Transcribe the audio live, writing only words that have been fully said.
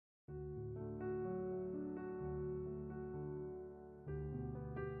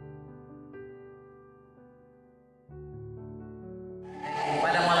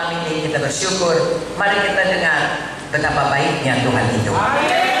bersyukur. Mari kita dengar betapa baiknya Tuhan itu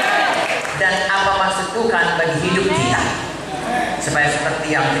dan apa maksud Tuhan bagi hidup kita, supaya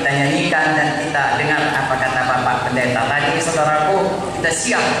seperti yang kita nyanyikan dan kita dengar apa kata Bapak Pendeta tadi, saudaraku, kita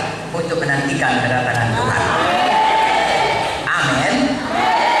siap untuk menantikan kedatangan Tuhan. Amin.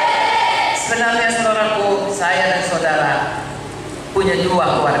 Sebenarnya saudaraku, saya dan saudara punya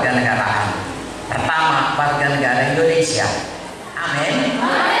dua kewarganegaraan. Pertama, warga negara Indonesia. Amin.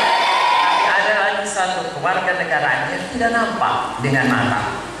 Tapi ada lagi satu kewarganegaraan yang tidak nampak dengan mata.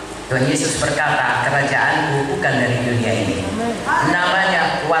 Tuhan Yesus berkata, kerajaanku bukan dari dunia ini.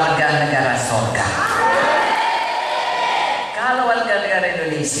 Namanya warga negara sorga. Kalau warga negara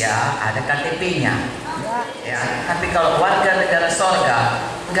Indonesia ada KTP-nya, ya. Tapi kalau warga negara sorga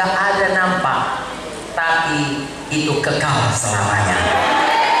nggak ada nampak, tapi itu kekal selamanya.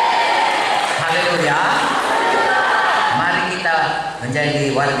 Haleluya. Mari kita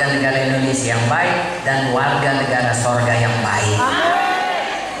menjadi warga negara Indonesia yang baik dan warga negara sorga yang baik.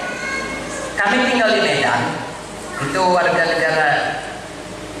 Kami tinggal di Medan, itu warga negara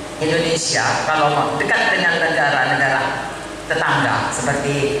Indonesia. Kalau dekat dengan negara-negara tetangga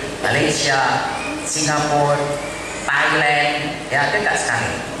seperti Malaysia, Singapura, Thailand, ya dekat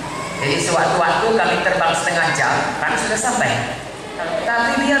sekali. Jadi sewaktu-waktu kami terbang setengah jam, kami sudah sampai.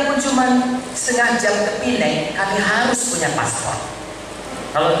 Tapi biarpun cuma setengah jam ke Penang, kami harus punya paspor.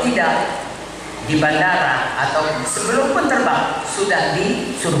 Kalau tidak, di bandara atau sebelum pun terbang sudah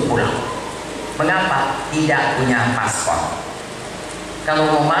disuruh pulang. Mengapa tidak punya paspor? Kalau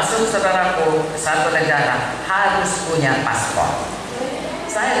mau masuk, saudaraku, ke satu negara harus punya paspor.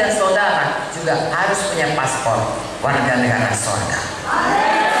 Saya dan saudara juga harus punya paspor warga negara sorga.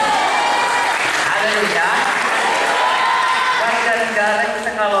 Haleluya. Warga negara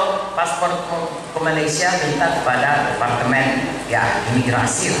kita kalau paspor ke Malaysia minta kepada departemen ya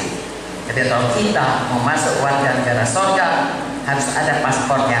imigrasi. Jadi kalau kita mau masuk warga negara sorga harus ada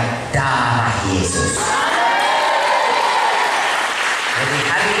paspornya darah Yesus. Jadi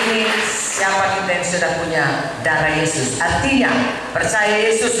hari ini siapa kita yang sudah punya darah Yesus, artinya percaya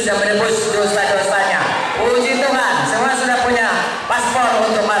Yesus sudah menebus dosa-dosanya. Puji Tuhan, semua sudah punya paspor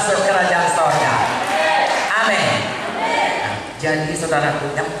untuk masuk kerajaan sorga. Amin. Jadi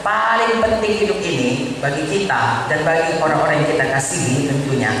saudaraku, yang paling penting hidup ini bagi kita dan bagi orang-orang yang kita kasihi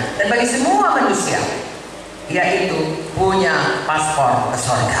tentunya, dan bagi semua manusia, yaitu punya paspor ke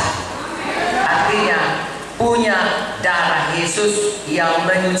sorga. Artinya punya darah Yesus yang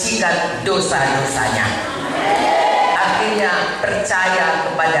menyucikan dosa-dosanya. Artinya percaya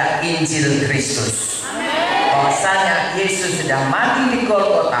kepada Injil Kristus, bahwasanya Yesus sudah mati di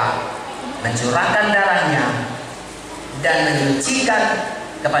Golgota, mencurahkan darahnya dan menyucikan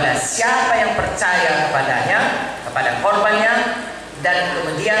kepada siapa yang percaya kepadanya, kepada korbannya, dan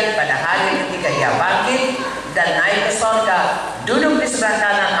kemudian pada hari ketiga ia bangkit dan naik ke sorga, duduk di sebelah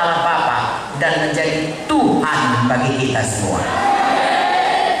kanan Allah Bapa dan menjadi Tuhan bagi kita semua.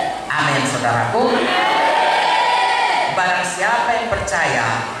 Amin, saudaraku. Barang siapa yang percaya,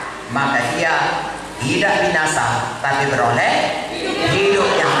 maka dia tidak binasa, tapi beroleh hidup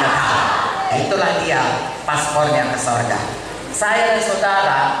yang kekal. Itulah dia paspornya ke sorga. Saya dan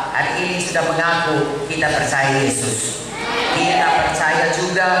saudara hari ini sudah mengaku kita percaya Yesus. Kita percaya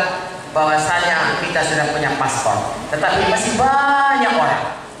juga bahwasanya kita sudah punya paspor. Tetapi masih banyak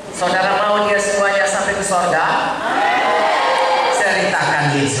orang. Saudara mau dia semuanya sampai ke sorga?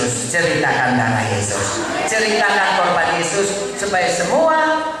 Ceritakan Yesus, ceritakan darah Yesus, ceritakan korban Yesus, supaya semua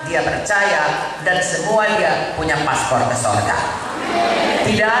dia percaya dan semua dia punya paspor ke sorga.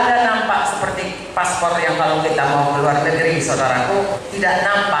 Tidak ada nampak seperti paspor yang kalau kita mau keluar negeri, saudaraku, tidak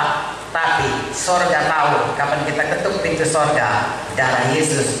nampak. Tapi sorga tahu kapan kita ketuk pintu sorga, darah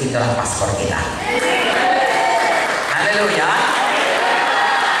Yesus itulah paspor kita. Haleluya.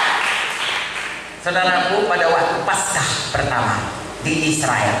 Saudaraku, pada waktu Paskah pertama di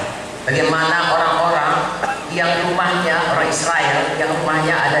Israel, bagaimana orang-orang yang rumahnya, orang Israel yang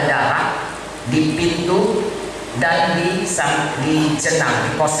rumahnya ada darah di pintu dan di jenang,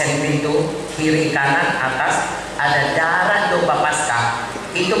 di posen pintu kiri kanan atas ada darah domba Paskah.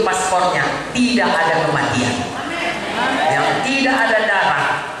 Itu paspornya tidak ada kematian. Yang tidak ada darah,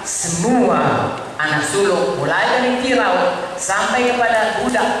 semua anak sulung mulai dari Firaun sampai kepada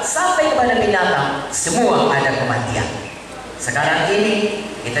budak sampai kepada binatang, semua ada kematian. Sekarang ini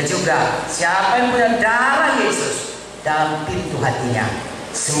kita juga, siapa yang punya darah Yesus dalam pintu hatinya,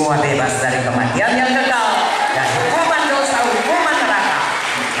 semua bebas dari kematian yang kekal dan hukuman dosa, hukuman neraka,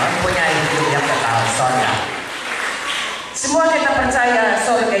 mempunyai hidup yang kekal, sorga. Semua kita percaya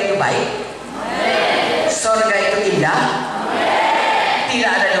sorga itu baik, sorga itu indah,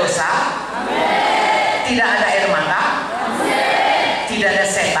 tidak ada dosa, tidak ada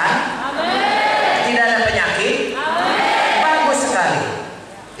setan, tidak ada penyakit. Bagus sekali.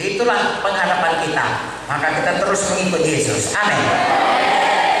 Itulah pengharapan kita. Maka kita terus mengikuti Yesus. Amin.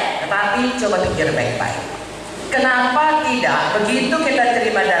 Tetapi coba pikir baik-baik. Kenapa tidak begitu kita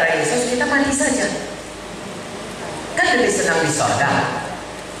terima darah Yesus kita mati saja? Kan lebih senang di sorga.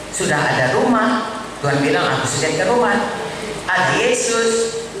 Sudah ada rumah. Tuhan bilang aku sudah ke rumah. Ada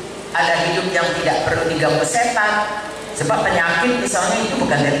Yesus. Ada hidup yang tidak perlu diganggu setan. Sebab penyakit misalnya itu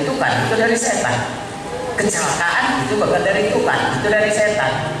bukan dari Tuhan, itu dari setan. Kecelakaan itu bukan dari Tuhan, itu dari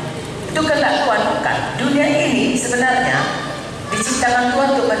setan. Itu kehendak Tuhan bukan. Dunia ini sebenarnya diciptakan Tuhan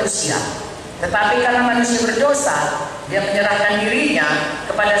untuk manusia. Tetapi karena manusia berdosa, dia menyerahkan dirinya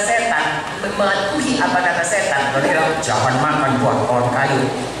kepada setan, mematuhi apa kata setan. Dia bilang jangan makan buah pohon kayu.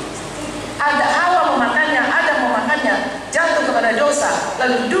 Ada Hawa memakannya, Adam memakannya, jatuh kepada dosa.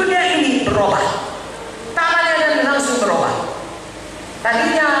 Lalu dunia ini berubah. Tangannya dan langsung berubah.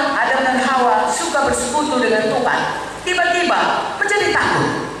 Tadinya Adam dan Hawa suka bersekutu dengan Tuhan. Tiba-tiba menjadi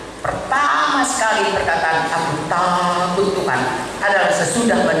takut. Pertama sekali perkataan aku takut Tuhan adalah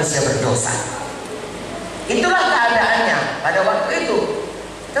sesudah manusia berdosa. Itulah keadaannya pada waktu itu.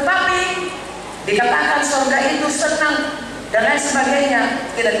 Tetapi dikatakan surga itu senang dan lain sebagainya.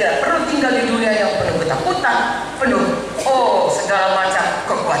 Kita tidak perlu tinggal di dunia yang penuh ketakutan, penuh segala macam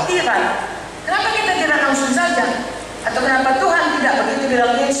kekhawatiran. Kenapa kita tidak langsung saja? Atau kenapa Tuhan tidak begitu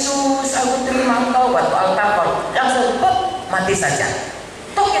bilang Yesus aku terima engkau waktu Al-Taqor langsung mati saja?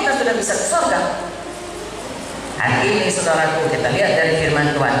 Toh kita sudah bisa ke surga. Hari ini saudaraku kita lihat dari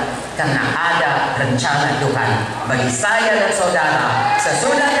firman Tuhan, karena ada rencana Tuhan bagi saya dan saudara.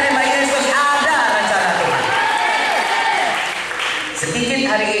 Sesudah terima Yesus ada rencana Tuhan. Sedikit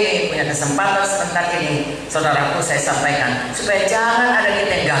hari ini punya kesempatan sebentar ini, saudaraku saya sampaikan supaya jangan ada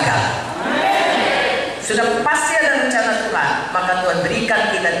kita yang gagal. Sudah pasti ada rencana Tuhan, maka Tuhan berikan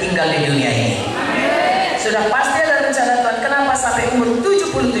kita tinggal di dunia ini. Sudah pasti ada rencana Tuhan. Kenapa sampai umur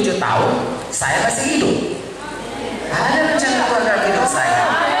 77 tahun saya masih hidup? Ada rencana Tuhan dalam hidup saya.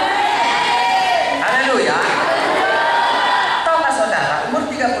 Haleluya. Tahukah saudara, umur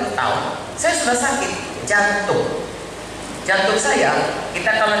 30 tahun saya sudah sakit jantung. Jantung saya,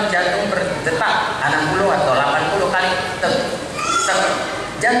 kita kalau jantung berdetak 60 atau 80 kali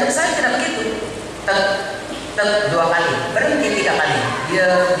jantung saya tidak begitu. Dua kali, berhenti 3 kali,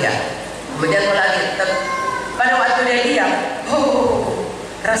 dia kemudian lagi pada waktu dia diam,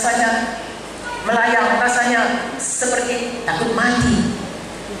 rasanya melayang, rasanya seperti takut mati.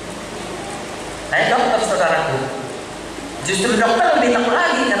 Saya dokter saudaraku, justru dokter lebih takut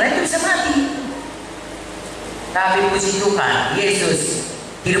lagi karena itu bisa mati. Tapi puji Tuhan, Yesus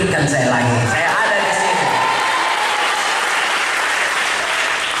hidupkan saya lagi. Saya ada di sini.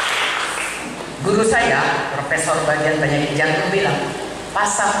 Guru saya, profesor bagian penyakit jantung bilang,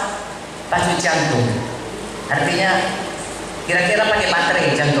 pasang pacu jantung. Artinya kira-kira pakai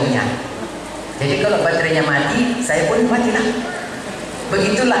baterai jantungnya. Jadi kalau baterainya mati, saya pun matilah.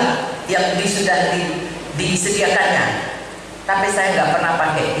 Begitulah yang sudah disediakannya. Tapi saya nggak pernah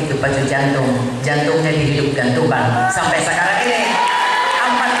pakai itu pacu jantung. Jantungnya dihidupkan Tuhan sampai sekarang ini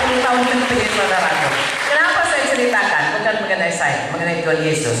 40 tahun lebih saudaraku. Kenapa saya ceritakan? Bukan mengenai saya, mengenai Tuhan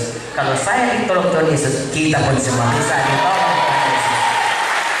Yesus. Kalau saya ditolong Tuhan Yesus, kita pun semua bisa ditolong.